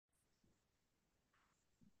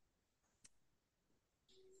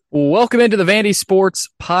Welcome into the Vandy Sports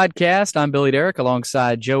Podcast. I'm Billy Derrick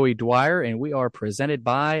alongside Joey Dwyer, and we are presented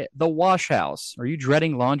by The Wash House. Are you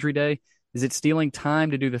dreading laundry day? Is it stealing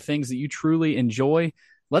time to do the things that you truly enjoy?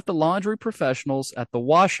 Let the laundry professionals at The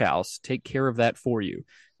Wash House take care of that for you.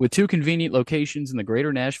 With two convenient locations in the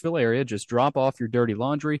greater Nashville area, just drop off your dirty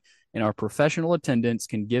laundry, and our professional attendants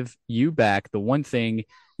can give you back the one thing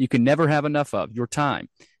you can never have enough of, your time.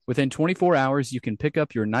 Within 24 hours, you can pick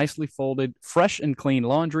up your nicely folded, fresh and clean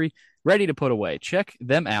laundry ready to put away. Check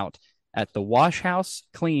them out at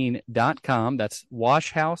thewashhouseclean.com. That's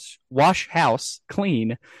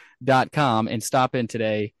washhouseclean.com and stop in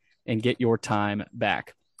today and get your time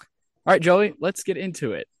back. All right, Joey, let's get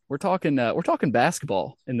into it. We're talking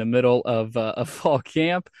basketball in the middle of fall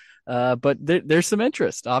camp, but there's some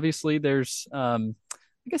interest. Obviously, there's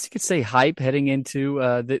I guess you could say hype heading into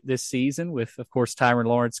this season with, of course, Tyron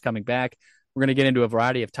Lawrence coming back. We're going to get into a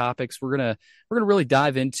variety of topics. We're gonna really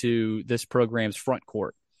dive into this program's front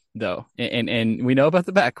court, though, and we know about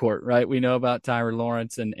the backcourt, right? We know about Tyron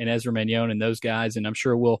Lawrence and Ezra Manjon and those guys, and I'm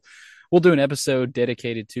sure we'll do an episode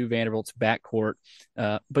dedicated to Vanderbilt's backcourt.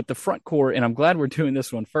 But the front court, and I'm glad we're doing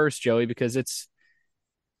this one first, Joey, because it's,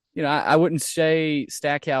 I wouldn't say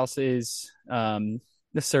Stackhouse is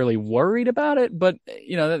necessarily worried about it, but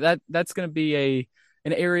that's going to be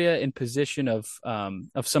an area in position of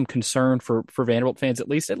some concern for Vanderbilt fans, at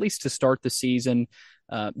least to start the season,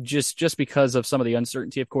 just because of some of the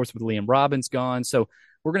uncertainty, of course, with Liam Robbins gone. So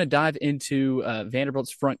we're going to dive into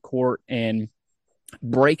Vanderbilt's front court and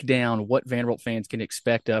break down what Vanderbilt fans can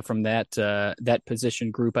expect from that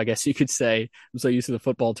position group, I guess you could say. I'm so used to the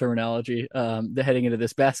football terminology heading into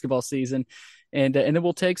this basketball season. And then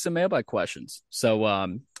we'll take some mailbag questions. So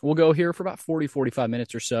we'll go here for about 45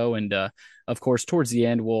 minutes or so. And of course, towards the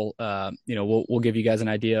end, we'll give you guys an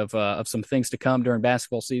idea of some things to come during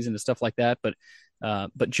basketball season and stuff like that.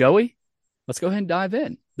 But Joey, let's go ahead and dive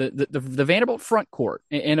in. The Vanderbilt front court.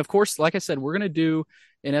 And of course, like I said, we're going to do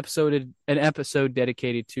an episode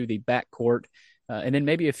dedicated to the backcourt. And then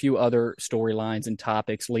maybe a few other storylines and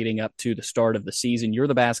topics leading up to the start of the season. You're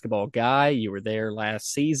the basketball guy. You were there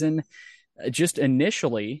last season. Just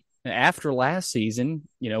initially, after last season,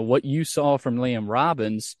 what you saw from Liam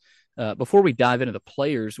Robbins, before we dive into the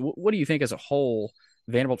players, what do you think as a whole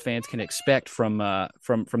Vanderbilt fans can expect from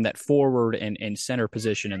that forward and center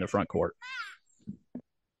position in the front court?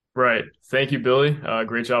 Right. Thank you, Billy.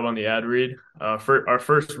 Great job on the ad read. For our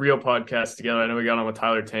first real podcast together, I know we got on with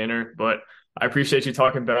Tyler Tanner, but I appreciate you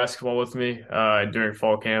talking basketball with me during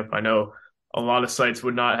fall camp. I know a lot of sites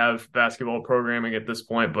would not have basketball programming at this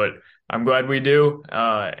point, but I'm glad we do,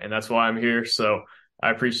 and that's why I'm here. So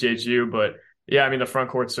I appreciate you. But yeah, I mean, the front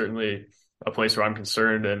court's certainly a place where I'm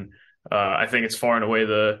concerned, and I think it's far and away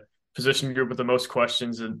the position group with the most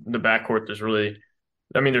questions. In the backcourt,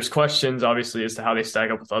 there's questions obviously as to how they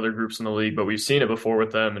stack up with other groups in the league, but we've seen it before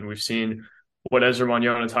with them, and we've seen what Ezra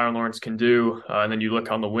Manjon and Tyron Lawrence can do. And then you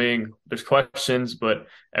look on the wing, there's questions, but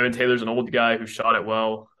Evan Taylor's an old guy who shot it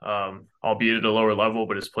well, albeit at a lower level,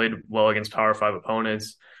 but has played well against Power 5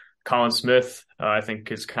 opponents. Colin Smith, I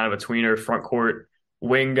think, is kind of a tweener front court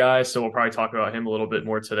wing guy, so we'll probably talk about him a little bit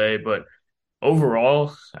more today. But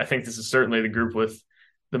overall, I think this is certainly the group with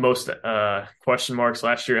the most question marks.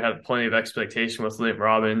 Last year had plenty of expectation with Liam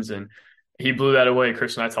Robbins, and he blew that away.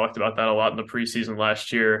 Chris and I talked about that a lot in the preseason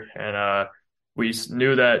last year, and we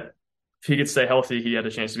knew that if he could stay healthy, he had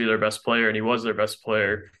a chance to be their best player, and he was their best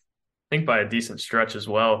player, I think, by a decent stretch as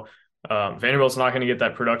well. Vanderbilt's not going to get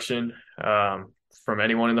that production from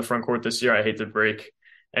anyone in the front court this year. I hate to break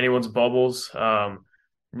anyone's bubbles.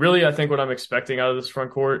 Really, I think what I'm expecting out of this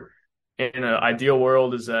front court in an ideal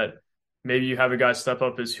world is that maybe you have a guy step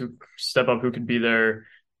up who could be their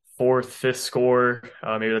fourth, fifth scorer.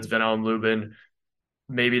 Maybe that's Van Allen Lubin.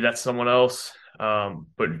 Maybe that's someone else.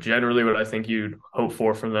 But generally what I think you'd hope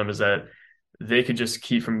for from them is that they could just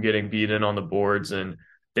keep from getting beaten on the boards, and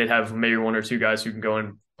they'd have maybe one or two guys who can go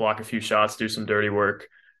and block a few shots, do some dirty work.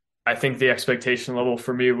 I think the expectation level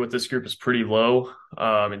for me with this group is pretty low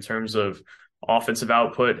in terms of offensive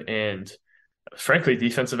output and, frankly,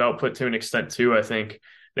 defensive output to an extent too. I think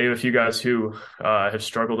they have a few guys who have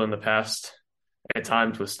struggled in the past at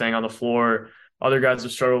times with staying on the floor. Other guys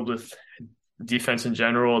have struggled with defense in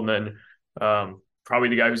general. And then probably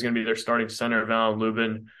the guy who's going to be their starting center, Van Allen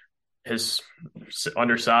Lubin, is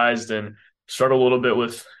undersized and struggled a little bit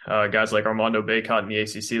with guys like Armando Bacot in the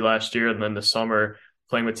ACC last year. And then this summer,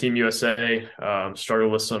 playing with Team USA,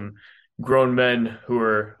 struggled with some grown men who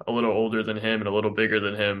are a little older than him and a little bigger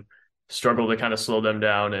than him, struggled to kind of slow them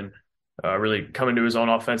down and really come into his own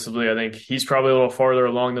offensively. I think he's probably a little farther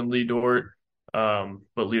along than Lee Dort. But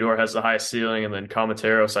Lidor has the highest ceiling, and then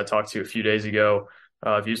Comateros, I talked to a few days ago,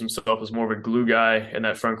 views himself as more of a glue guy in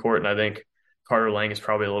that front court, and I think Carter Lang is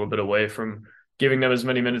probably a little bit away from giving them as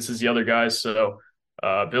many minutes as the other guys. So,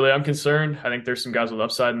 Billy, I'm concerned. I think there's some guys with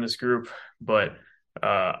upside in this group, but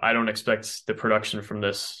I don't expect the production from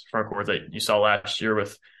this front court that you saw last year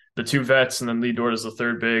with the two vets and then Lee Dort as the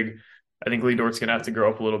third big. I think Lee Dort's going to have to grow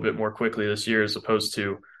up a little bit more quickly this year as opposed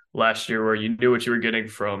to last year where you knew what you were getting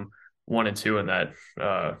from one and two in that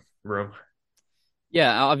room.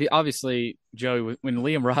 Yeah, obviously, Joey, when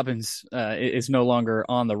Liam Robbins is no longer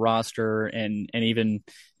on the roster and even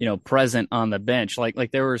present on the bench,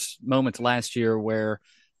 like there was moments last year where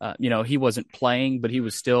he wasn't playing, but he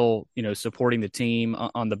was still supporting the team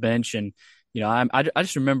on the bench, and I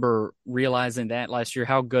just remember realizing that last year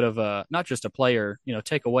how good of a not just a player,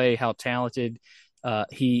 take away how talented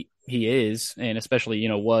he is, and especially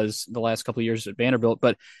was the last couple of years at Vanderbilt,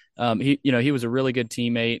 but he was a really good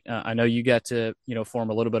teammate. I know you got to form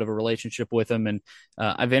a little bit of a relationship with him, and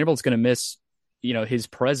Vanderbilt's going to miss his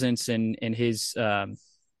presence and his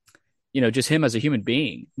just him as a human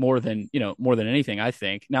being more than anything. I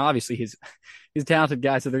think now obviously he's a talented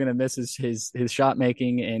guy, so they're going to miss his shot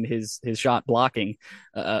making and his shot blocking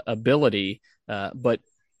ability. But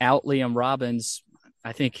out Liam Robbins,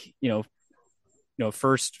 I think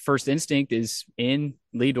first instinct is in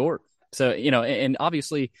Lee Dort. So, and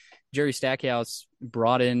obviously Jerry Stackhouse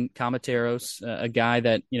brought in Comateros, a guy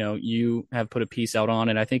that, you have put a piece out on,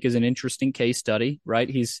 and I think is an interesting case study, right?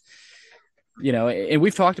 He's, and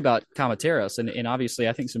we've talked about Comateros, and obviously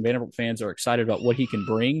I think some Vanderbilt fans are excited about what he can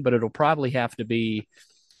bring, but it'll probably have to be,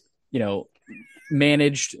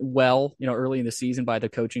 managed well, early in the season by the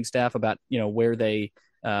coaching staff about, where they,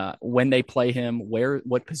 when they play him,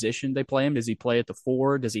 what position they play him. Does he play at the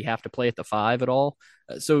 4? Does he have to play at the 5 at all?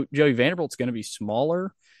 So Joey, Vanderbilt's going to be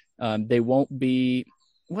smaller. They won't be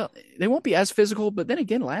as physical, but then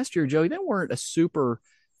again, last year, Joey, they weren't a super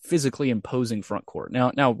physically imposing front court.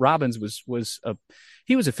 Now Robbins was a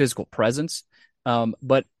physical presence.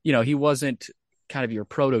 But he wasn't kind of your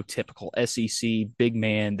prototypical SEC big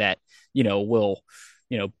man that, will,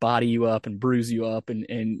 body you up and bruise you up and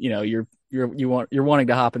you're wanting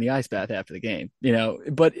to hop in the ice bath after the game,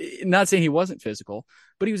 but not saying he wasn't physical,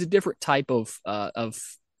 but he was a different type of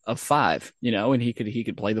 5, and he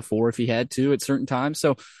could play the 4 if he had to at certain times.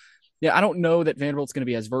 So yeah, I don't know that Vanderbilt's going to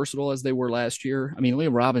be as versatile as they were last year. I mean,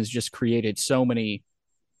 Liam Robbins just created so many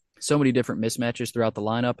different mismatches throughout the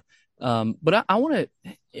lineup. But I want to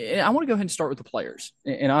go ahead and start with the players,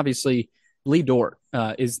 and obviously Lee Dort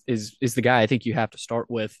is the guy I think you have to start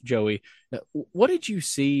with, Joey. What did you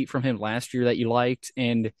see from him last year that you liked?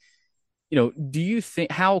 And,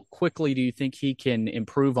 how quickly do you think he can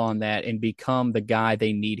improve on that and become the guy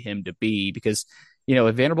they need him to be? Because,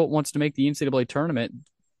 if Vanderbilt wants to make the NCAA tournament,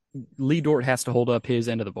 Lee Dort has to hold up his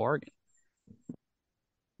end of the bargain.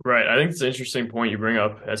 Right. I think it's an interesting point you bring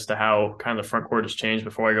up as to how kind of the front court has changed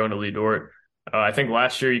before I go into Lee Dort. I think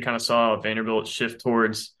last year you kind of saw Vanderbilt shift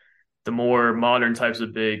towards the more modern types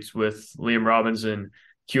of bigs with Liam Robbins and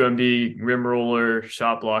QMB, rim roller,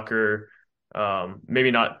 shot blocker,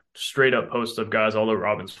 maybe not straight up post up guys, although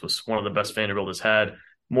Robbins was one of the best Vanderbilt has had.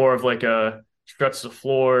 More of like a stretch the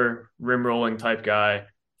floor, rim rolling type guy.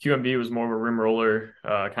 QMB was more of a rim roller,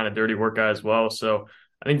 kind of dirty work guy as well. So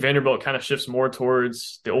I think Vanderbilt kind of shifts more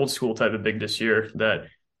towards the old school type of big this year that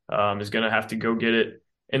is going to have to go get it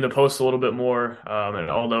in the post a little bit more. And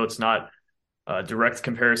although it's not a direct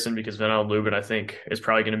comparison because Van Lubin, I think, is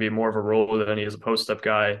probably going to be more of a roller than he is a post-up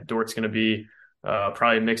guy. Dort's going to be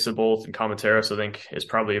probably a mix of both, and Comateros, I think, is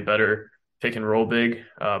probably a better pick and roll big.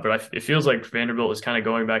 But it feels like Vanderbilt is kind of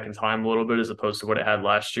going back in time a little bit as opposed to what it had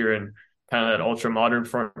last year and kind of that ultra-modern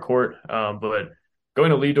front court. But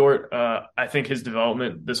going to Lee Dort, I think his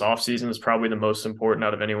development this offseason is probably the most important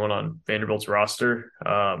out of anyone on Vanderbilt's roster.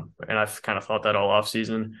 And I've kind of thought that all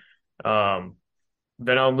offseason.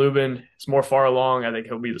 Van Lubin is more far along. I think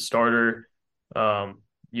he'll be the starter.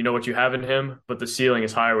 You know what you have in him, but the ceiling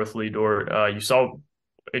is higher with Lee Dort. You saw,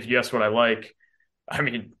 if you ask what I like, I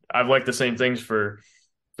mean, I've liked the same things for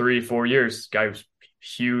 3-4 years. Guy was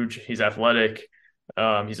huge. He's athletic.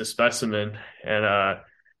 He's a specimen and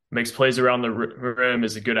makes plays around the rim,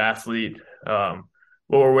 is a good athlete. What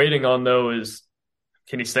we're waiting on, though, is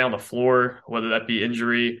can he stay on the floor, whether that be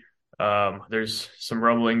injury. There's some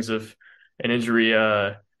rumblings of an injury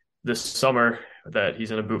this summer that he's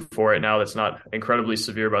in a boot for right now that's not incredibly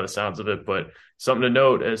severe by the sounds of it, but something to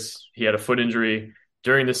note as he had a foot injury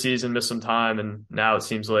during the season, missed some time, and now it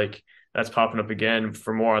seems like that's popping up again.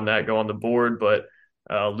 For more on that, go on the board. But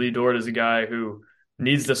Lee Dort is a guy who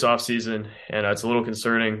needs this offseason, and it's a little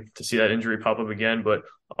concerning to see that injury pop up again. But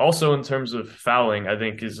also in terms of fouling, I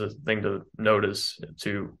think is a thing to notice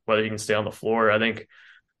to whether he can stay on the floor. I think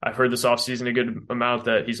I've heard this offseason a good amount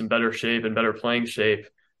that he's in better shape and better playing shape.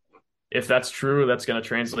 If that's true, that's going to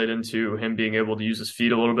translate into him being able to use his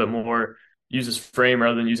feet a little bit more, use his frame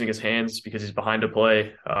rather than using his hands because he's behind a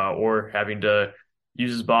play, or having to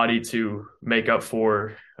use his body to make up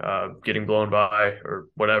for getting blown by or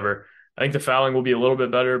whatever. I think the fouling will be a little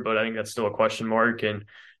bit better, but I think that's still a question mark. And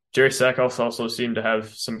Jerry Stackhouse also seemed to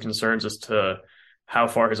have some concerns as to how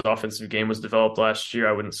far his offensive game was developed last year.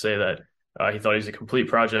 I wouldn't say that he thought he was a complete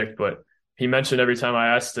project, but he mentioned every time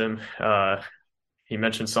I asked him, he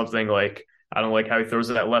mentioned something like, I don't like how he throws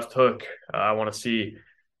that left hook. I want to see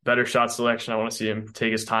better shot selection. I want to see him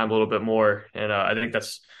take his time a little bit more. And I think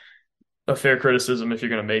that's a fair criticism if you're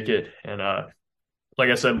going to make it. And like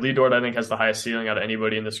I said, Lee Dort, I think, has the highest ceiling out of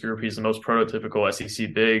anybody in this group. He's the most prototypical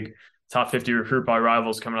SEC big, top 50 recruit by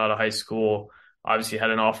rivals coming out of high school. Obviously had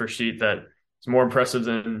an offer sheet that is more impressive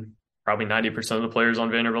than probably 90% of the players on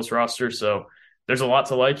Vanderbilt's roster. So there's a lot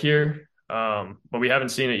to like here, but we haven't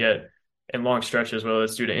seen it yet in long stretches, whether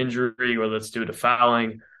it's due to injury, whether it's due to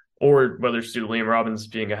fouling, or whether it's due to Liam Robbins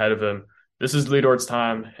being ahead of him. This is Lee Dort's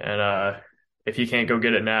time, and if he can't go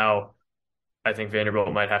get it now, I think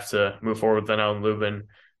Vanderbilt might have to move forward with Van Allen Lubin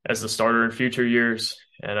as the starter in future years.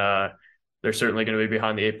 And they're certainly going to be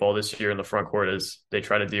behind the eight ball this year in the front court as they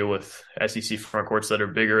try to deal with SEC front courts that are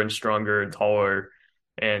bigger and stronger and taller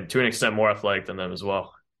and to an extent more athletic than them as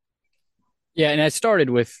well. Yeah, and I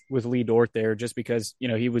started with Lee Dort there just because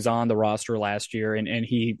he was on the roster last year, and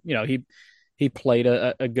he played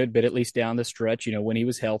a good bit at least down the stretch. When he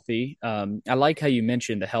was healthy. I like how you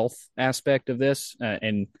mentioned the health aspect of this,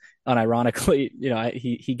 and unironically,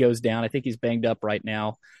 he goes down. I think he's banged up right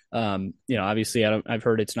now. Obviously, I've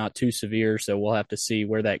heard it's not too severe, so we'll have to see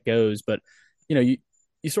where that goes. But you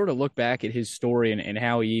sort of look back at his story and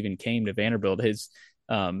how he even came to Vanderbilt.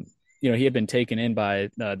 He had been taken in by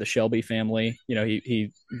the Shelby family.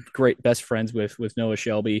 He great best friends with Noah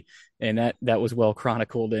Shelby, and that was well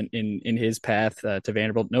chronicled in his path to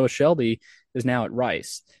Vanderbilt. Noah Shelby is now at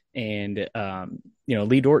Rice, and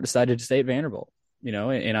Lee Dort decided to stay at Vanderbilt.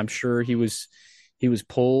 And I'm sure he was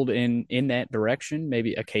pulled in that direction,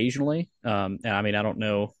 maybe occasionally. And I mean, I don't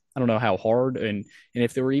know how hard, and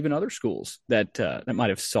if there were even other schools that might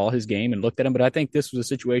have saw his game and looked at him. But I think this was a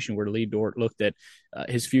situation where Lee Dort looked at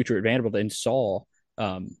his future at Vanderbilt and saw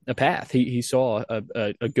a path. He saw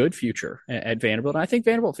a good future at Vanderbilt, and I think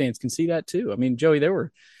Vanderbilt fans can see that too. I mean, Joey, there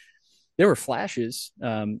were flashes.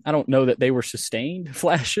 I don't know that they were sustained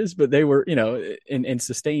flashes, but they were in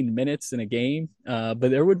sustained minutes in a game. But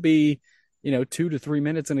there would be 2 to 3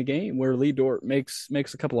 minutes in a game where Lee Dort makes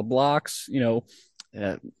a couple of blocks.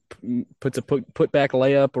 Puts a put back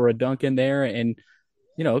layup or a dunk in there, and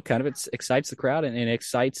kind of it excites the crowd and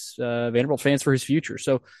excites Vanderbilt fans for his future.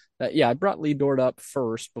 So I brought Lee Dort up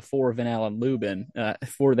first before Van Allen Lubin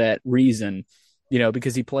for that reason,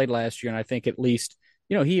 because he played last year, and I think at least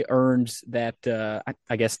he earns that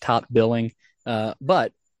I guess top billing.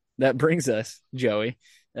 But that brings us, Joey,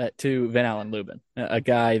 to Van Allen Lubin, a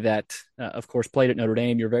guy that, of course, played at Notre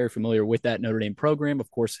Dame. You're very familiar with that Notre Dame program, of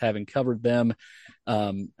course, having covered them.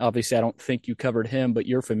 Obviously, I don't think you covered him, but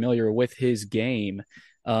you're familiar with his game.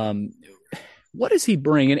 What does he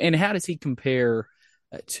bring, and how does he compare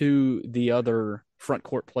to the other front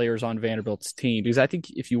court players on Vanderbilt's team? Because I think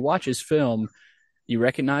if you watch his film, you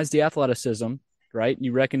recognize the athleticism, right?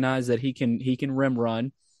 You recognize that he can rim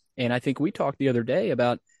run, and I think we talked the other day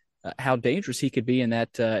about how dangerous he could be in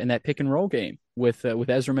that pick and roll game with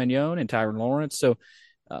Ezra Manjon and Tyron Lawrence. So,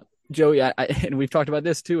 Joey, and we've talked about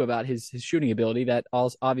this too, about his shooting ability that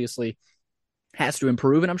obviously has to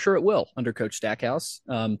improve, and I'm sure it will under Coach Stackhouse.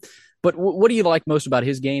 But what do you like most about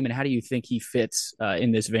his game, and how do you think he fits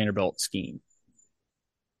in this Vanderbilt scheme?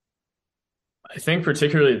 I think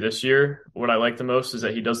particularly this year, what I like the most is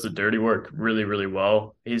that he does the dirty work really, really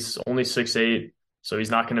well. He's only 6'8", so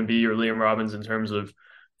he's not going to be your Liam Robbins in terms of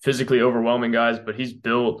physically overwhelming guys, but he's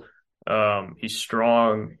built. He's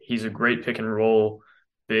strong. He's a great pick and roll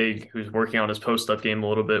big who's working on his post-up game a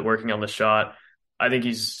little bit, working on the shot. I think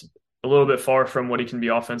he's a little bit far from what he can be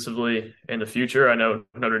offensively in the future. I know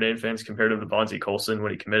Notre Dame fans compared him to Bonzie Colson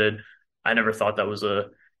when he committed. I never thought that was a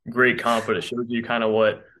great comp, but it shows you kind of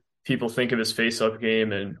what people think of his face-up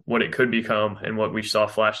game and what it could become and what we saw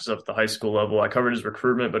flashes of at the high school level. I covered his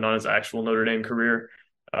recruitment, but not his actual Notre Dame career.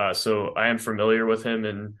 So I am familiar with him,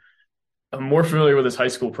 and I'm more familiar with his high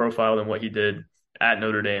school profile than what he did at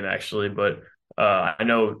Notre Dame, actually. But I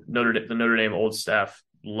know the Notre Dame old staff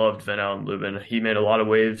loved Van Allen Lubin. He made a lot of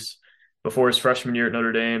waves before his freshman year at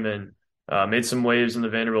Notre Dame, and made some waves in the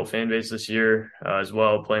Vanderbilt fan base this year as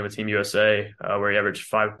well, playing with Team USA, where he averaged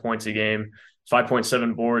 5 points a game,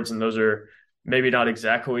 5.7 boards, and those are maybe not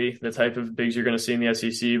exactly the type of bigs you're going to see in the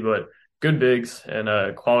SEC, but good bigs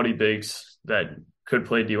and quality bigs that could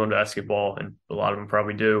play D1 basketball, and a lot of them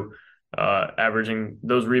probably do, averaging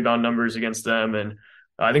those rebound numbers against them. And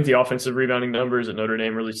I think the offensive rebounding numbers at Notre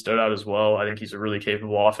Dame really stood out as well. I think he's a really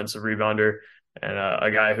capable offensive rebounder and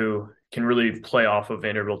a guy who can really play off of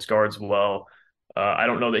Vanderbilt's guards well. I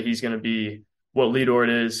don't know that he's going to be what Lee Dort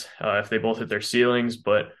is if they both hit their ceilings,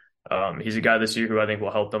 but he's a guy this year who I think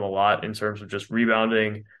will help them a lot in terms of just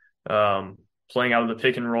rebounding, playing out of the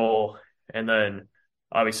pick and roll, and then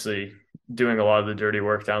obviously doing a lot of the dirty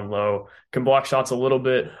work down low. Can block shots a little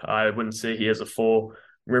bit. I wouldn't say he has a full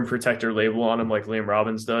rim protector label on him like Liam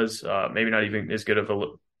Robbins does. Maybe not even as good of a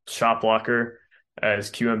shot blocker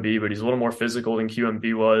as QMB, but he's a little more physical than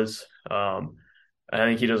QMB was. I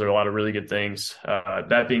think he does a lot of really good things.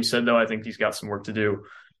 That being said, though, I think he's got some work to do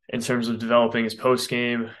in terms of developing his post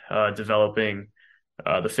game, developing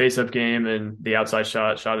the face up game, and the outside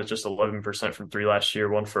shot. Shot at just 11% from three last year,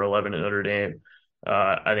 1 for 11 at Notre Dame.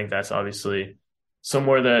 I think that's obviously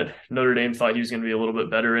somewhere that Notre Dame thought he was going to be a little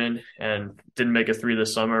bit better in, and didn't make a three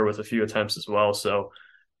this summer with a few attempts as well. So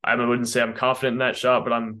I wouldn't say I'm confident in that shot,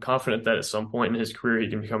 but I'm confident that at some point in his career, he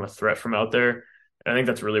can become a threat from out there. And I think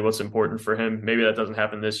that's really what's important for him. Maybe that doesn't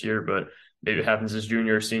happen this year, but maybe it happens his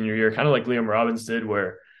junior or senior year, kind of like Liam Robbins did,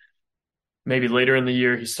 where maybe later in the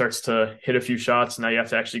year he starts to hit a few shots. Now you have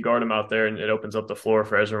to actually guard him out there, and it opens up the floor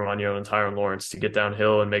for Ezra Manio and Tyron Lawrence to get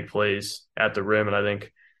downhill and make plays at the rim. And I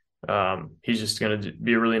think he's just going to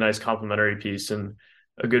be a really nice complementary piece and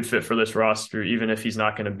a good fit for this roster, even if he's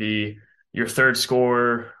not going to be your third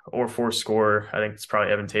scorer or fourth scorer. I think it's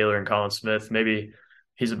probably Evan Taylor and Colin Smith. Maybe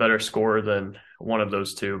he's a better scorer than one of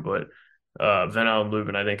those two, but Van Allen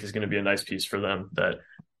Lubin, I think, is going to be a nice piece for them that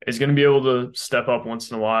is going to be able to step up once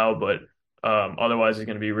in a while, but otherwise is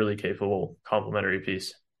going to be a really capable complementary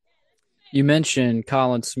piece. You mentioned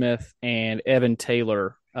Colin Smith and Evan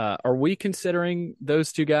Taylor. Are we considering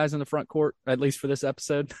those two guys in the front court, at least for this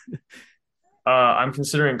episode? I'm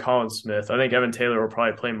considering Colin Smith. I think Evan Taylor will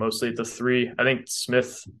probably play mostly at the three. I think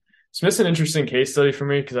Smith's an interesting case study for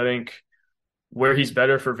me because I think where he's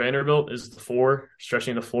better for Vanderbilt is the four,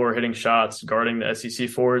 stretching the floor, hitting shots, guarding the SEC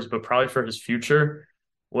fours. But probably for his future,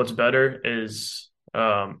 what's better is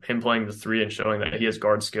him playing the three and showing that he has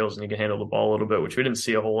guard skills and he can handle the ball a little bit, which we didn't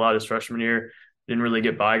see a whole lot his freshman year. Didn't really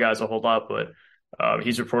get by guys a whole lot, but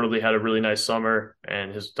he's reportedly had a really nice summer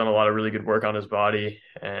and has done a lot of really good work on his body.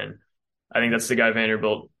 And I think that's the guy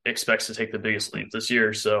Vanderbilt expects to take the biggest leap this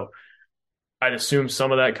year. So I'd assume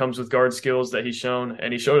some of that comes with guard skills that he's shown,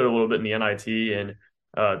 and he showed it a little bit in the NIT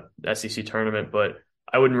and SEC tournament, but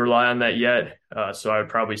I wouldn't rely on that yet. So I would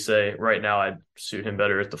probably say right now I'd suit him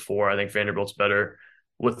better at the four. I think Vanderbilt's better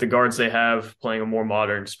with the guards they have, playing a more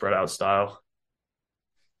modern spread out style.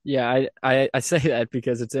 Yeah, I say that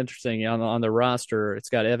because it's interesting. On the roster, it's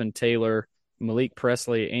got Evan Taylor, Malik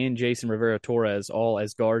Presley, and Jason Rivera Torres all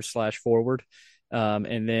as guard / forward.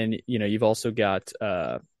 And then, you've also got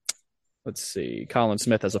let's see, Colin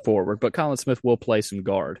Smith as a forward, but Colin Smith will play some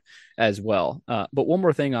guard as well. But one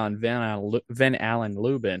more thing on Van Allen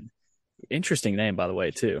Lubin, interesting name, by the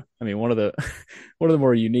way, too. I mean, one of the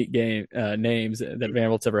more unique names that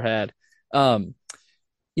Vanderbilt's ever had.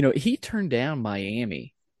 He turned down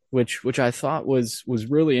Miami, which I thought was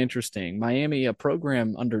really interesting. Miami, a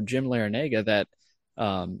program under Jim Larinaga that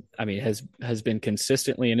has been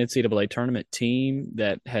consistently an NCAA tournament team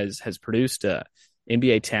that has produced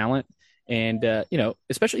NBA talent. And,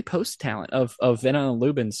 especially post talent of Van Allen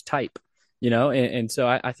Lubin's type, and so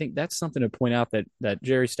I think that's something to point out that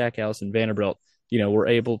Jerry Stackhouse and Vanderbilt, were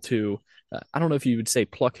able to, I don't know if you would say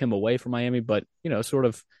pluck him away from Miami, but, sort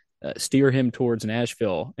of steer him towards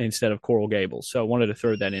Nashville instead of Coral Gables. So I wanted to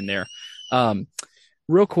throw that in there.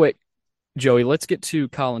 Real quick, Joey, let's get to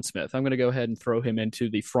Colin Smith. I'm going to go ahead and throw him into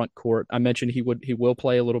the front court. I mentioned he will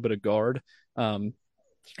play a little bit of guard.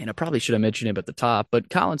 And I probably should have mentioned him at the top, but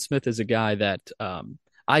Colin Smith is a guy that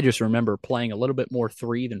I just remember playing a little bit more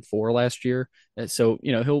 3 than 4 last year. So,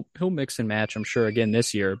 he'll mix and match, I'm sure, again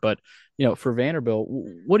this year. But, for Vanderbilt,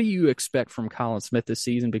 what do you expect from Colin Smith this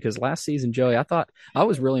season? Because last season, Joey, I thought I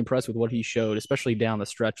was really impressed with what he showed, especially down the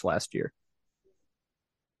stretch last year.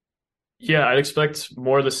 Yeah, I'd expect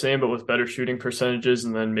more of the same, but with better shooting percentages.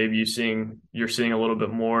 And then maybe you're seeing a little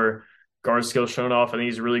bit more guard skills shown off. I think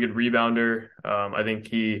he's a really good rebounder. I think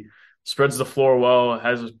he spreads the floor well,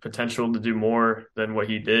 has potential to do more than what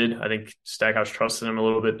he did. I think Stackhouse trusted him a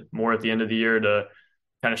little bit more at the end of the year to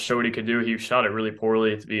kind of show what he could do. He shot it really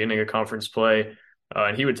poorly at the beginning of conference play,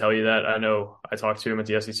 and he would tell you that. I know I talked to him at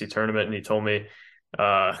the SEC tournament, and he told me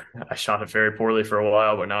I shot it very poorly for a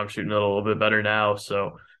while, but now I'm shooting it a little bit better now. So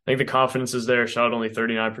I think the confidence is there. Shot only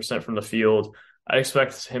 39% from the field. I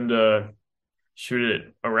expect him to shoot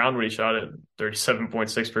it around what he shot at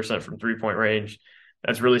 37.6% from 3-point range.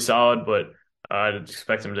 That's really solid, but I'd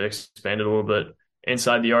expect him to expand it a little bit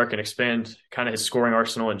inside the arc and expand kind of his scoring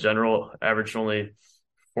arsenal in general. Averaged only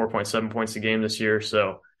 4.7 points a game this year.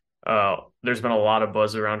 So there's been a lot of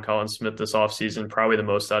buzz around Colin Smith this offseason, probably the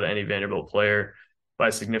most out of any Vanderbilt player by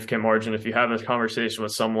a significant margin. If you have a conversation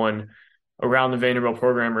with someone around the Vanderbilt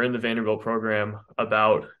program or in the Vanderbilt program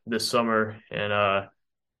about this summer and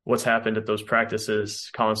what's happened at those practices,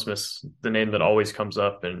 Colin Smith's the name that always comes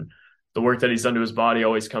up, and the work that he's done to his body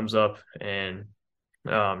always comes up, and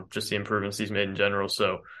just the improvements he's made in general.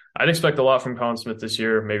 So I'd expect a lot from Colin Smith this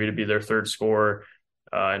year, maybe to be their third scorer,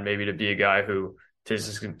 and maybe to be a guy who takes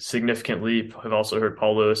a significant leap. I've also heard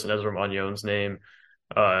Paul Lewis and Ezra Manjon's name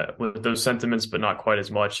with those sentiments, but not quite as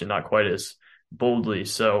much and not quite as boldly.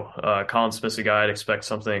 So Colin Smith's a guy I'd expect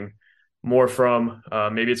something more from.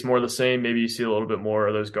 Maybe it's more of the same. Maybe you see a little bit more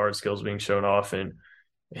of those guard skills being shown off and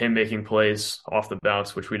him making plays off the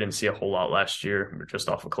bounce, which we didn't see a whole lot last year, just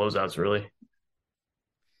off of closeouts, really.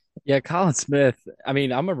 Yeah, Colin Smith. I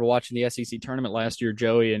mean, I remember watching the SEC tournament last year,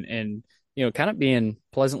 Joey, and kind of being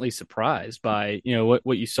pleasantly surprised by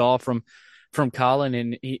what you saw from Colin,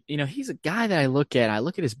 and he's a guy that I look at. I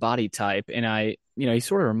look at his body type, and he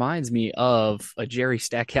sort of reminds me of a Jerry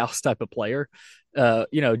Stackhouse type of player. I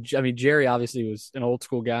mean, Jerry obviously was an old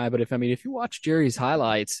school guy, but if you watch Jerry's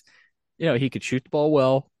highlights, he could shoot the ball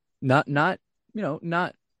well, not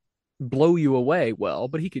blow you away well,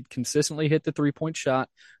 but he could consistently hit the 3-point shot.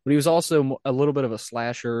 But he was also a little bit of a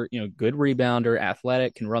slasher, good rebounder,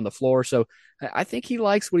 athletic, can run the floor. So I think he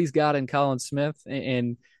likes what he's got in Colin Smith.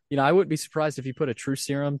 And I wouldn't be surprised if you put a true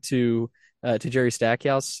serum to Jerry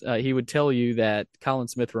Stackhouse. He would tell you that Colin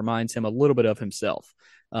Smith reminds him a little bit of himself.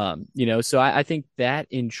 So I think that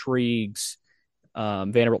intrigues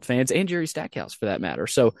Vanderbilt fans and Jerry Stackhouse for that matter.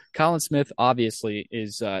 So Colin Smith obviously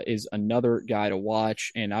is another guy to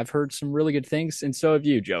watch, and I've heard some really good things, and so have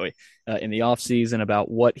you, Joey, in the offseason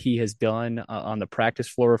about what he has done on the practice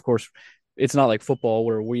floor. Of course, it's not like football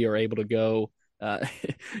where we are able to go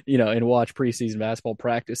and watch preseason basketball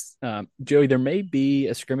practice. Joey, there may be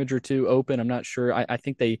a scrimmage or two open. I'm not sure. I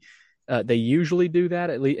think they usually do that,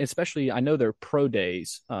 at least, especially I know their pro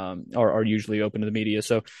days are usually open to the media.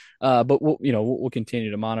 So, but we'll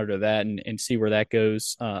continue to monitor that and see where that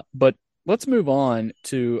goes. But let's move on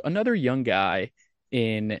to another young guy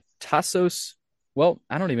in Tassos. Well,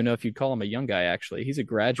 I don't even know if you'd call him a young guy. Actually, he's a No,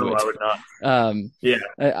 graduate. I would not. Yeah,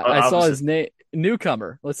 I saw his Opposite. name.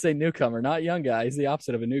 Newcomer. Let's say newcomer, not young guy. He's the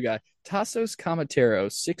opposite of a new guy. Tassos Kamatero,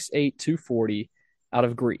 6'8", 240, out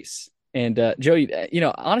of Greece. And Joey,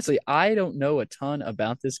 honestly, I don't know a ton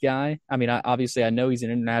about this guy. I mean, obviously I know he's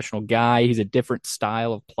an international guy. He's a different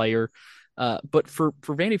style of player. But for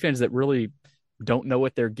Vandy fans that really don't know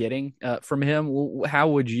what they're getting from him,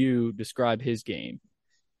 how would you describe his game?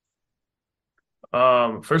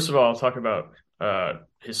 First of all, I'll talk about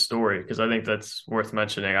his story because I think that's worth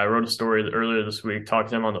mentioning. I wrote a story earlier this week, talked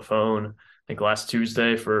to him on the phone, I think last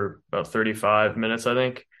Tuesday for about 35 minutes, I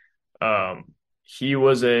think. He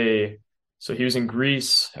was he was in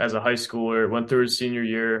Greece as a high schooler, went through his senior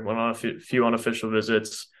year, went on a few unofficial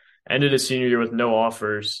visits, ended his senior year with no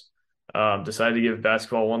offers, decided to give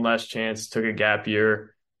basketball one last chance, took a gap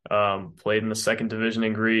year, played in the second division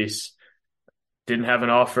in Greece, didn't have an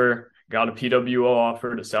offer, got a PWO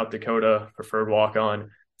offer to South Dakota, preferred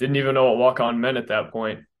walk-on, didn't even know what walk-on meant at that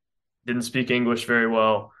point, didn't speak English very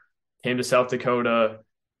well, came to South Dakota,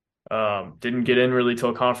 didn't get in really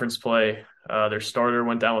till conference play. Their starter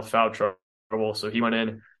went down with foul trouble, so he went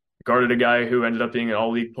in, guarded a guy who ended up being an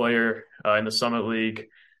all-league player in the Summit League,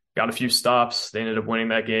 got a few stops. They ended up winning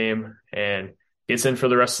that game and gets in for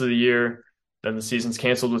the rest of the year. Then the season's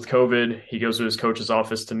canceled with COVID. He goes to his coach's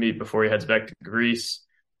office to meet before he heads back to Greece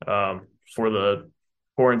for the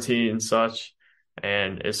quarantine and such,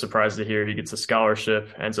 and is surprised to hear he gets a scholarship,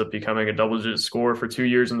 ends up becoming a double-digit scorer for 2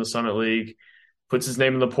 years in the Summit League, puts his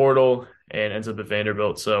name in the portal, and ends up at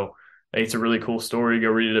Vanderbilt. So I think it's a really cool story. Go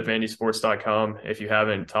read it at vandysports.com. If you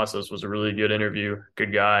haven't, Tassos was a really good interview,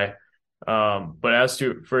 good guy. But as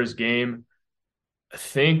to for his game, I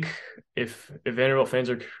think if Vanderbilt fans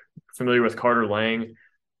are familiar with Carter Lang,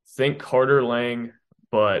 think Carter Lang,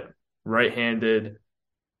 but right-handed,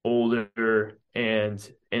 older,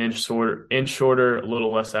 and an inch shorter, a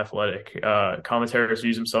little less athletic. Commentators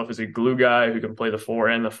use himself as a glue guy who can play the 4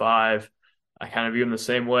 and the 5. I kind of view him the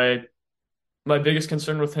same way. My biggest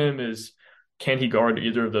concern with him is, can he guard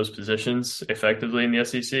either of those positions effectively in the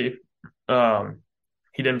SEC? Um,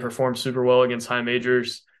 he didn't perform super well against high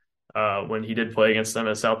majors when he did play against them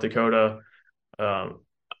at South Dakota. Um,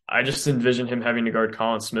 I just envision him having to guard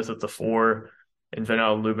Colin Smith at the 4 and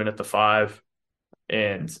Vanderbilt Lubin at the 5.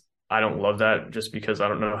 And I don't love that just because I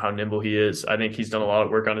don't know how nimble he is. I think he's done a lot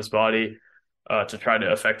of work on his body to try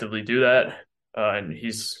to effectively do that. And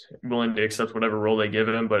he's willing to accept whatever role they give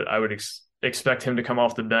him, but I would expect him to come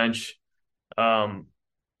off the bench, um,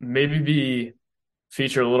 maybe be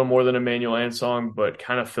featured a little more than Emmanuel Ansong, but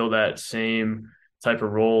kind of fill that same type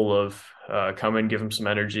of role of come in, give him some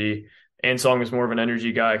energy. Ansong is more of an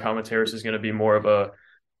energy guy. Commentaris is going to be more of a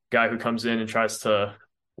guy who comes in and tries to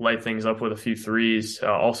light things up with a few threes.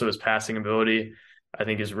 Also, his passing ability, I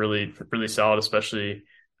think, is really, really solid, especially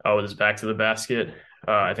with his back to the basket.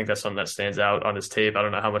 I think that's something that stands out on his tape. I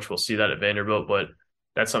don't know how much we'll see that at Vanderbilt, but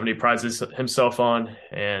that's something he prides himself on.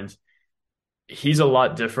 And he's a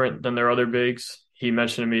lot different than their other bigs. He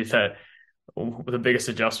mentioned to me that the biggest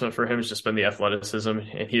adjustment for him has just been the athleticism.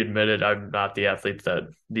 And he admitted, I'm not the athlete that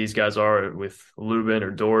these guys are with Lubin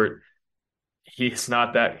or Dort. He's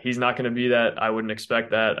not that. He's not going to be that. I wouldn't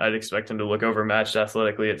expect that. I'd expect him to look overmatched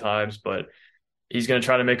athletically at times, but he's going to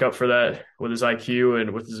try to make up for that with his IQ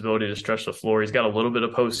and with his ability to stretch the floor. He's got a little bit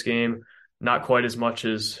of post game, not quite as much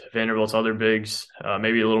as Vanderbilt's other bigs,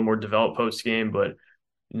 maybe a little more developed post game, but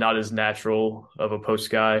not as natural of a post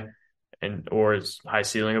guy and or as high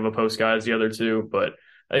ceiling of a post guy as the other two. But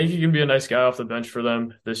I think he can be a nice guy off the bench for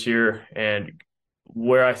them this year. And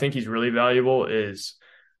where I think he's really valuable is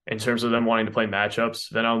in terms of them wanting to play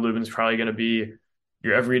matchups. Van Allen Lubin's probably going to be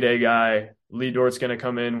your everyday guy. Lee Dort's going to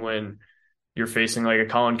come in when you're facing like a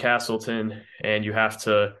Colin Castleton and you have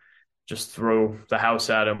to just throw the house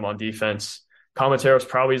at him on defense. Commentaros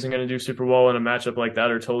probably isn't going to do super well in a matchup like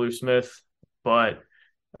that or Tolu Smith, but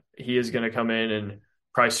he is going to come in and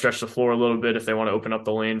probably stretch the floor a little bit if they want to open up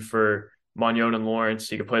the lane for Magnon and Lawrence.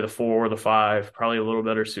 He could play the 4 or the 5, probably a little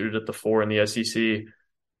better suited at the 4 in the SEC.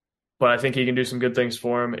 But I think he can do some good things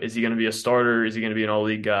for him. Is he going to be a starter? Is he going to be an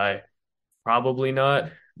all-league guy? Probably not.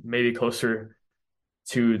 Maybe closer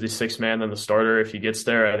to the 6th man than the starter if he gets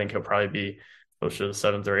there. I think he'll probably be closer to the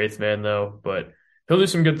 7th or 8th man, though. But he'll do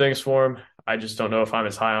some good things for him. I just don't know if I'm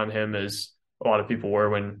as high on him as a lot of people were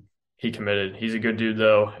when he committed. He's a good dude,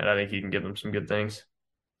 though, and I think he can give them some good things.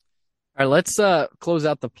 All right, let's close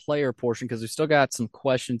out the player portion because we still got some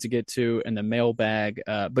questions to get to in the mailbag.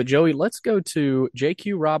 But Joey, let's go to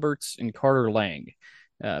JQ Roberts and Carter Lang.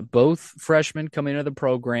 Both freshmen coming into the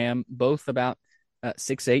program, both about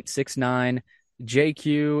 6'8", 6'9".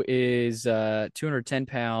 JQ is 210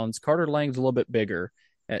 pounds. Carter Lang's a little bit bigger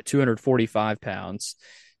at 245 pounds.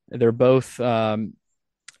 They're both from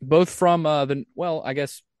I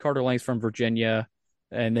guess Carter Lang's from Virginia.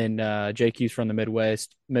 And then JQ's from the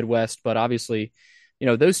Midwest. But obviously,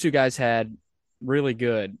 those two guys had really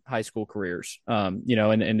good high school careers, and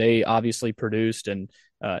they obviously produced and,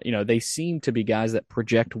 they seem to be guys that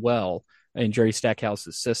project well in Jerry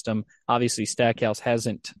Stackhouse's system. Obviously, Stackhouse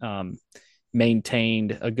hasn't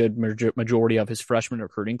maintained a good majority of his freshman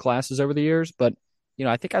recruiting classes over the years. But,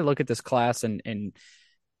 I think I look at this class and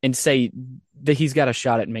say that he's got a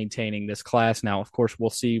shot at maintaining this class. Now, of course, we'll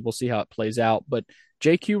see how it plays out. But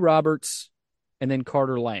JQ Roberts and then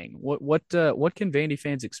Carter Lang. What can Vandy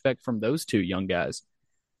fans expect from those two young guys?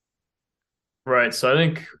 Right. So I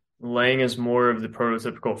think Lang is more of the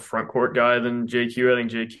prototypical front court guy than JQ. I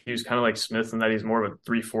think JQ is kind of like Smith in that he's more of a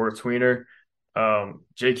 3-4 tweener.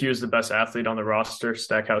 JQ is the best athlete on the roster.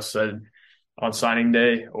 Stackhouse said on signing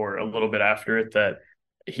day or a little bit after it that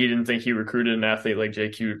he didn't think he recruited an athlete like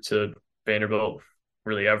JQ to Vanderbilt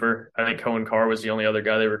really ever. I think Cohen Carr was the only other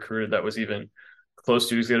guy they recruited that was even close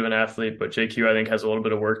to as good of an athlete, but JQ, I think, has a little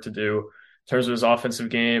bit of work to do in terms of his offensive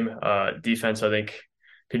game. Defense, I think,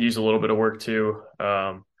 could use a little bit of work too.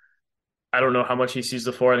 I don't know how much he sees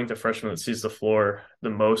the floor. I think the freshman that sees the floor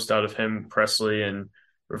the most out of him, Presley, and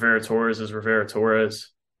Rivera Torres is Rivera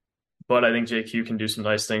Torres. But I think JQ can do some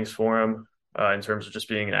nice things for him in terms of just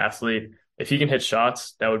being an athlete. If he can hit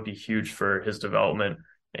shots, that would be huge for his development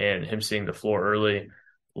and him seeing the floor early.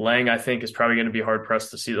 Lang, I think, is probably going to be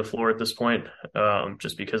hard-pressed to see the floor at this point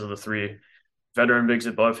just because of the 3 veteran bigs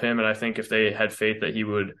above him. And I think if they had faith that he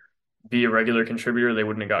would be a regular contributor, they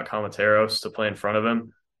wouldn't have got Commentaros to play in front of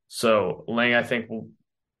him. So Lang, I think,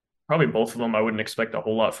 probably both of them I wouldn't expect a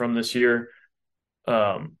whole lot from this year.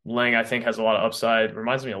 Lang, I think, has a lot of upside.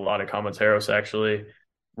 Reminds me a lot of Commentaros, actually.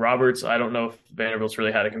 Roberts, I don't know if Vanderbilt's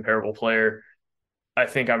really had a comparable player. I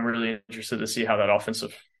think I'm really interested to see how that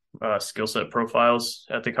offensive skill set profiles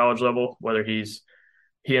at the college level, whether he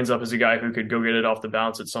ends up as a guy who could go get it off the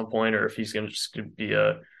bounce at some point, or if he's going to just be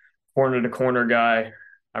a corner to corner guy.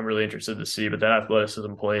 I'm really interested to see, but that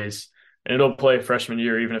athleticism plays, and it'll play freshman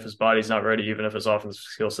year, even if his body's not ready, even if his offensive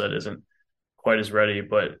skill set isn't quite as ready.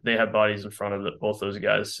 But they have bodies in front of both those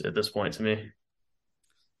guys at this point to me.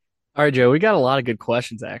 All right, Joe, we got a lot of good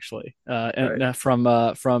questions actually, All right. from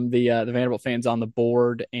the Vanderbilt fans on the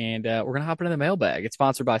board, and we're gonna hop into the mailbag. It's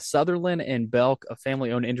sponsored by Sutherland and Belk, a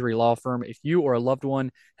family-owned injury law firm. If you or a loved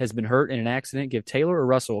one has been hurt in an accident, give Taylor or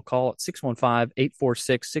Russell a call at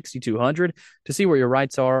 615-846-6200 to see where your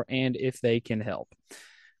rights are and if they can help.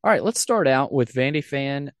 All right, let's start out with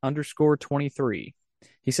VandyFan_23.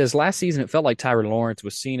 He says last season it felt like Tyler Lawrence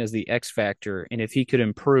was seen as the X factor, and if he could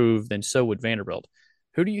improve, then so would Vanderbilt.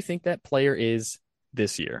 Who do you think that player is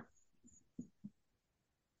this year?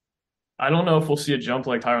 I don't know if we'll see a jump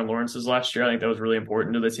like Tyron Lawrence's last year. I think that was really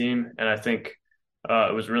important to the team, and I think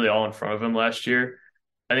it was really all in front of him last year.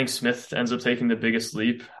 I think Smith ends up taking the biggest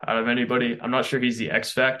leap out of anybody. I'm not sure he's the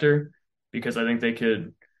X factor because I think they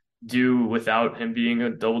could do without him being a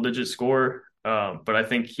double digit scorer. But I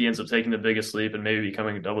think he ends up taking the biggest leap and maybe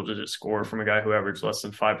becoming a double digit scorer from a guy who averaged less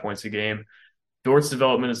than 5 points a game. Dort's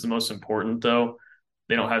development is the most important, though.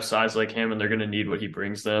 They don't have size like him, and they're going to need what he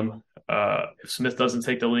brings them. If Smith doesn't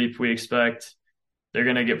take the leap we expect, they're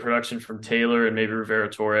going to get production from Taylor and maybe Rivera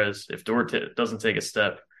Torres. If Dort doesn't take a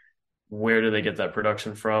step, where do they get that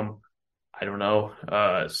production from? I don't know.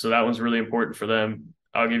 So that one's really important for them.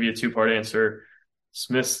 I'll give you a two-part answer.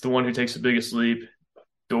 Smith's the one who takes the biggest leap.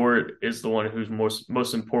 Dort is the one who's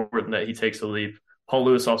most important that he takes the leap. Paul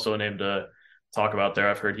Lewis also a name to talk about there.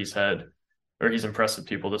 I've heard he's impressed with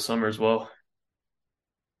people this summer as well.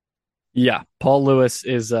 Yeah, Paul Lewis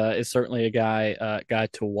is certainly a guy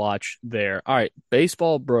to watch there. All right,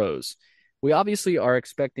 baseball bros. We obviously are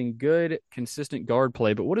expecting good, consistent guard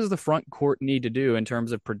play, but what does the front court need to do in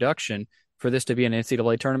terms of production for this to be an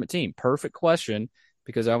NCAA tournament team? Perfect question,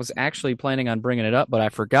 because I was actually planning on bringing it up, but I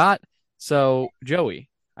forgot. So, Joey,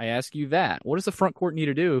 I ask you that. What does the front court need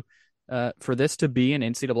to do for this to be an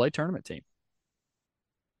NCAA tournament team?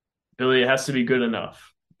 Billy, it has to be good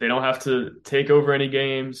enough. They don't have to take over any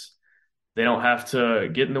games. They don't have to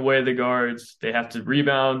get in the way of the guards. They have to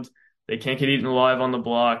rebound. They can't get eaten alive on the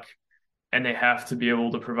block. And they have to be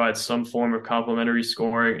able to provide some form of complementary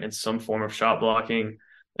scoring and some form of shot blocking.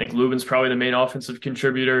 I think Lubin's probably the main offensive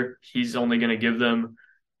contributor. He's only going to give them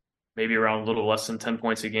maybe around a little less than 10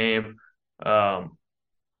 points a game. That's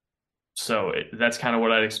kind of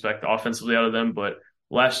what I'd expect offensively out of them. But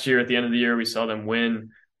last year, at the end of the year, we saw them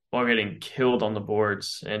win while getting killed on the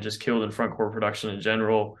boards and just killed in front court production in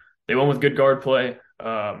general. They won with good guard play.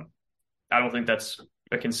 I don't think that's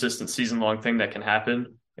a consistent season-long thing that can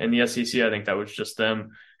happen in the SEC. I think that was just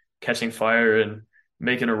them catching fire and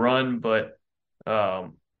making a run. But I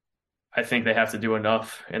think they have to do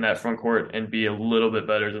enough in that front court and be a little bit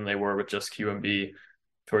better than they were with just QMB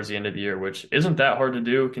towards the end of the year, which isn't that hard to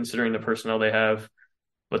do considering the personnel they have.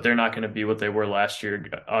 But they're not going to be what they were last year,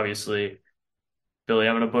 obviously. Billy,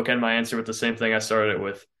 I'm going to bookend my answer with the same thing I started it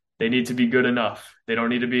with. They need to be good enough. They don't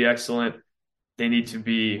need to be excellent. They need to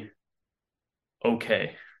be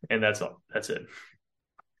okay. And that's all. That's it.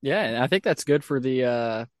 Yeah, and I think that's good for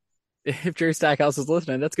the if Jerry Stackhouse is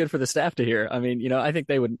listening, that's good for the staff to hear. I mean, I think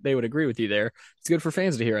they would agree with you there. It's good for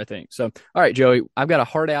fans to hear, I think. So, all right, Joey, I've got a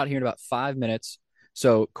hard out here in about 5 minutes.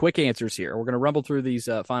 So, quick answers here. We're going to rumble through these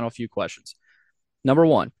final few questions. Number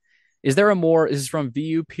one, this is from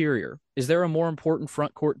VU Superior. Is there a more important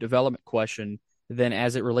front court development question than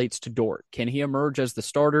as it relates to Dort? Can he emerge as the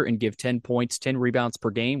starter and give 10 points, 10 rebounds per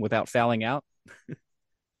game without fouling out?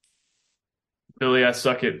 Billy, I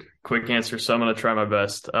suck at quick answers, so I'm going to try my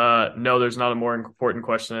best. No, there's not a more important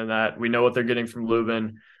question than that. We know what they're getting from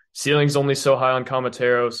Lubin. Ceiling's only so high on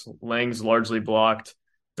Comateros. Lang's largely blocked.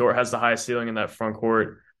 Dort has the highest ceiling in that front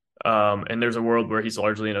court. And there's a world where he's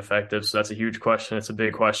largely ineffective. So that's a huge question. It's a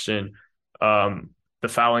big question. The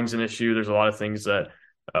fouling's an issue. There's a lot of things that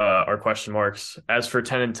are question marks. As for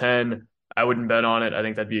 10 and 10, I wouldn't bet on it. I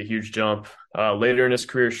think that'd be a huge jump. Later in his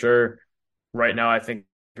career, sure. Right now, I think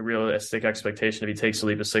a realistic expectation if he takes a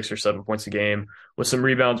leap of 6 or 7 points a game with some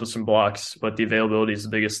rebounds, with some blocks, but the availability is the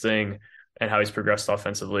biggest thing, and how he's progressed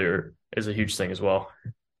offensively is a huge thing as well.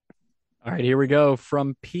 All right, here we go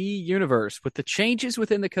from P Universe. With the changes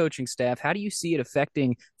within the coaching staff, how do you see it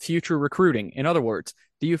affecting future recruiting? In other words,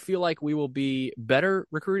 do you feel like we will be a better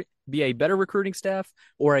recruiting staff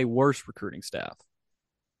or a worse recruiting staff?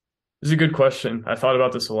 This is a good question. I thought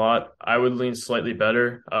about this a lot. I would lean slightly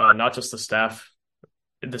better, not just the staff.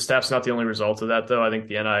 The staff's not the only result of that, though. I think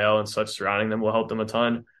the NIL and such surrounding them will help them a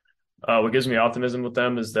ton. What gives me optimism with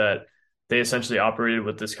them is that they essentially operated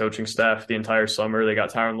with this coaching staff the entire summer. They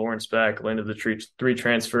got Tyron Lawrence back, landed the three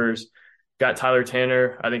transfers, got Tyler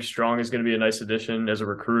Tanner. I think Strong is going to be a nice addition as a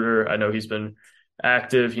recruiter. I know he's been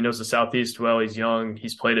active. He knows the Southeast well. He's young.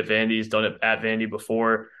 He's played at Vandy. He's done it at Vandy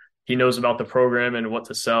before. He knows about the program and what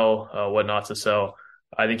to sell, what not to sell.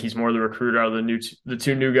 I think he's more the recruiter out of the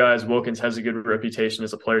two new guys. Wilkins has a good reputation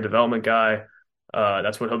as a player development guy.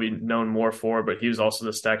 That's what he'll be known more for. But he was also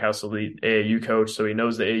the Stackhouse Elite AAU coach, so he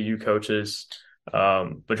knows the AAU coaches.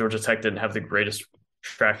 But Georgia Tech didn't have the greatest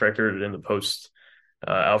track record in the post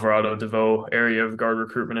Alvarado DeVoe area of guard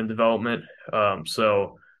recruitment and development.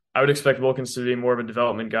 So I would expect Wilkins to be more of a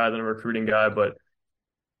development guy than a recruiting guy. But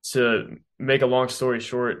to make a long story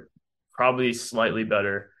short, probably slightly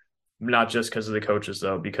better. Not just because of the coaches,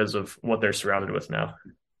 though, because of what they're surrounded with now.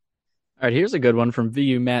 All right, here's a good one from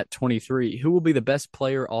VU Matt 23. Who will be the best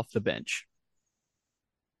player off the bench?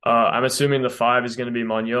 I'm assuming the five is going to be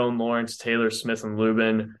Magnon, Lawrence, Taylor, Smith, and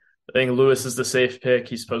Lubin. I think Lewis is the safe pick.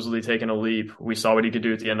 He's supposedly taking a leap. We saw what he could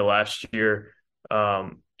do at the end of last year.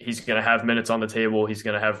 He's going to have minutes on the table. He's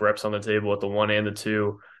going to have reps on the table at the 1 and the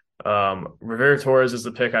 2. Rivera Torres is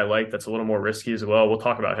the pick I like. That's a little more risky as well. We'll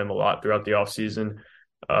talk about him a lot throughout the offseason.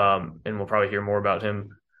 And we'll probably hear more about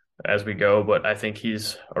him as we go. But I think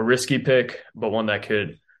he's a risky pick, but one that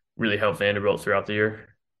could really help Vanderbilt throughout the year.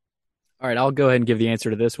 All right, I'll go ahead and give the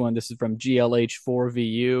answer to this one. This is from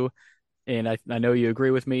GLH4VU, and I know you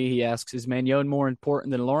agree with me. He asks, is Magnon more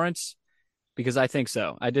important than Lawrence? Because I think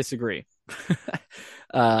so. I disagree.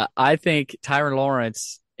 I think Tyron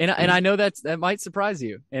Lawrence, and I know that might surprise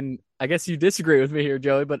you, and I guess you disagree with me here,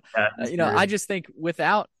 Joey, but I just think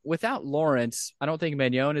without Lawrence, I don't think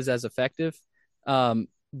Magnon is as effective.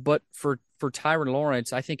 But for Tyron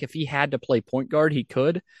Lawrence, I think if he had to play point guard, he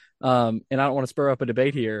could. And I don't want to spur up a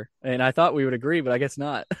debate here. And I thought we would agree, but I guess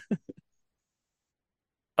not.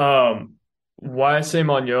 Why I say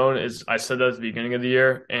Magnon is I said that at the beginning of the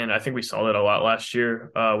year, and I think we saw that a lot last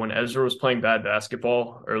year. When Ezra was playing bad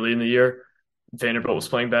basketball early in the year, Vanderbilt was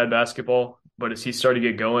playing bad basketball. But as he started to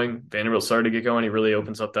get going, Vanderbilt started to get going. He really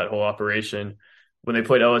opens up that whole operation. When they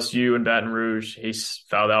played LSU in Baton Rouge, he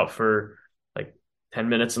fouled out for like 10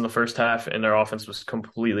 minutes in the first half, and their offense was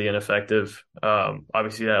completely ineffective.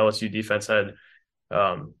 Obviously, that LSU defense had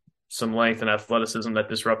some length and athleticism that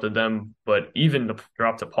disrupted them. But even the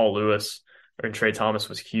drop to Paul Lewis and Trey Thomas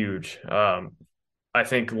was huge. I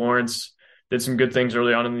think Lawrence did some good things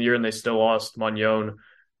early on in the year, and they still lost. Magnon,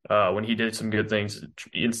 when he did some good things,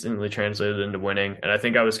 instantly translated into winning. And I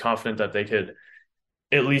think I was confident that they could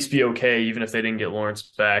at least be okay, even if they didn't get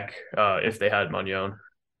Lawrence back, if they had Magnon.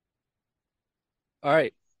 All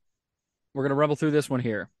right. We're going to rumble through this one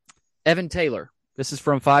here. Evan Taylor. This is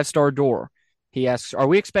from 5-Star Door. He asks, are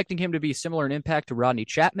we expecting him to be similar in impact to Rodney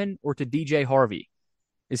Chapman or to DJ Harvey?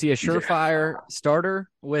 Is he a surefire starter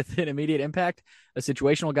with an immediate impact, a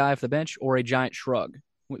situational guy off the bench, or a giant shrug?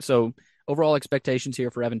 So overall expectations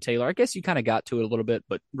here for Evan Taylor. I guess you kind of got to it a little bit,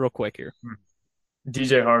 but real quick here.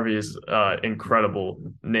 DJ Harvey is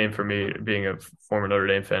incredible name for me, being a former Notre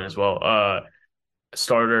Dame fan as well.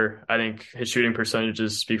 Starter, I think his shooting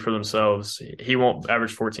percentages speak for themselves. He won't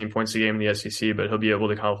average 14 points a game in the SEC, but he'll be able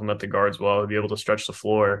to complement the guards well. He'll be able to stretch the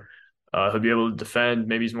floor. He'll be able to defend.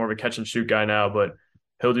 Maybe he's more of a catch and shoot guy now, but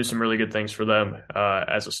he'll do some really good things for them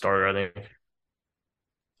as a starter, I think.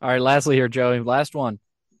 All right, lastly here, Joey, last one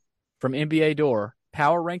from NBA Door.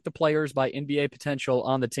 Power rank the players by NBA potential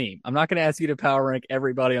on the team. I'm not going to ask you to power rank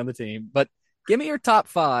everybody on the team, but give me your top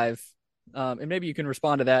 5, and maybe you can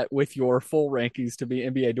respond to that with your full rankings to be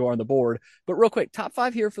NBA Door on the board. But real quick, top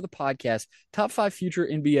 5 here for the podcast, top 5 future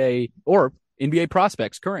NBA or NBA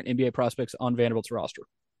prospects, current NBA prospects on Vanderbilt's roster.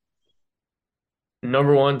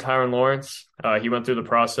 Number 1, Tyron Lawrence. He went through the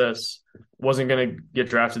process. Wasn't going to get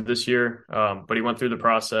drafted this year, but he went through the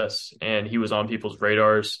process, and he was on people's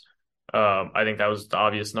radars. I think that was the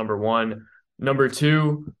obvious number 1. Number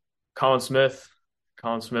 2, Colin Smith.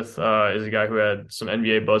 Colin Smith is a guy who had some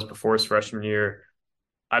NBA buzz before his freshman year.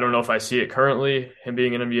 I don't know if I see it currently, him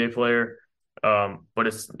being an NBA player, but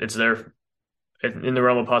it's there in the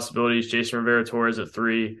realm of possibilities. Jason Rivera Torres at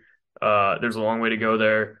 3. There's a long way to go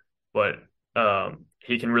there, but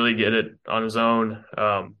he can really get it on his own.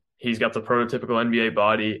 He's got the prototypical NBA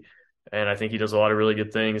body, and I think he does a lot of really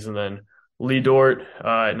good things. And then Lee Dort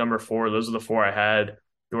at number 4. Those are the 4 I had.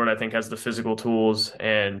 Dort, I think, has the physical tools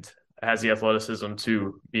and has the athleticism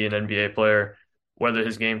to be an NBA player. Whether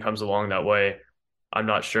his game comes along that way, I'm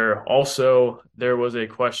not sure. Also, there was a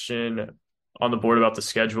question on the board about the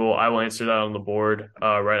schedule. I will answer that on the board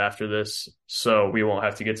right after this, so we won't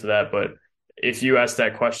have to get to that. But if you asked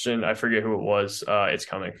that question, I forget who it was. It's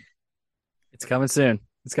coming. It's coming soon.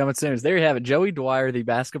 It's coming soon. So there you have it. Joey Dwyer, the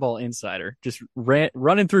basketball insider, just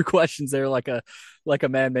running through questions there like a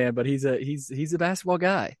madman. But he's a basketball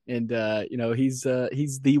guy, and he's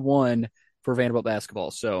the one for Vanderbilt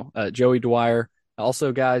basketball. So Joey Dwyer.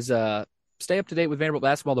 Also, guys, stay up to date with Vanderbilt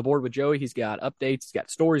basketball. The board with Joey. He's got updates. He's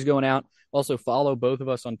got stories going out. Also, follow both of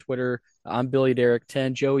us on Twitter. I'm Billy Derrick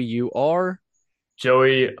 10. Joey, you are.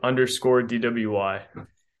 Joey_DWY.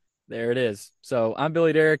 There it is. So I'm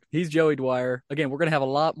Billy Derrick. He's Joey Dwyer. Again, we're going to have a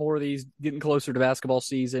lot more of these getting closer to basketball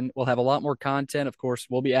season. We'll have a lot more content. Of course,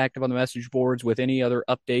 we'll be active on the message boards with any other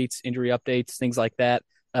updates, injury updates, things like that.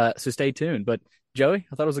 So stay tuned. But Joey,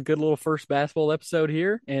 I thought it was a good little first basketball episode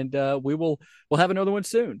here, and we'll have another one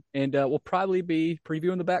soon, and we'll probably be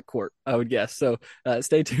previewing the backcourt, I would guess. So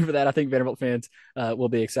stay tuned for that. I think Vanderbilt fans will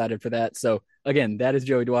be excited for that. So again, that is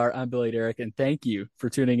Joey Dwyer. I'm Billy Derrick, and thank you for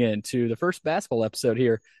tuning in to the first basketball episode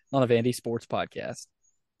here on the Vandy Sports Podcast.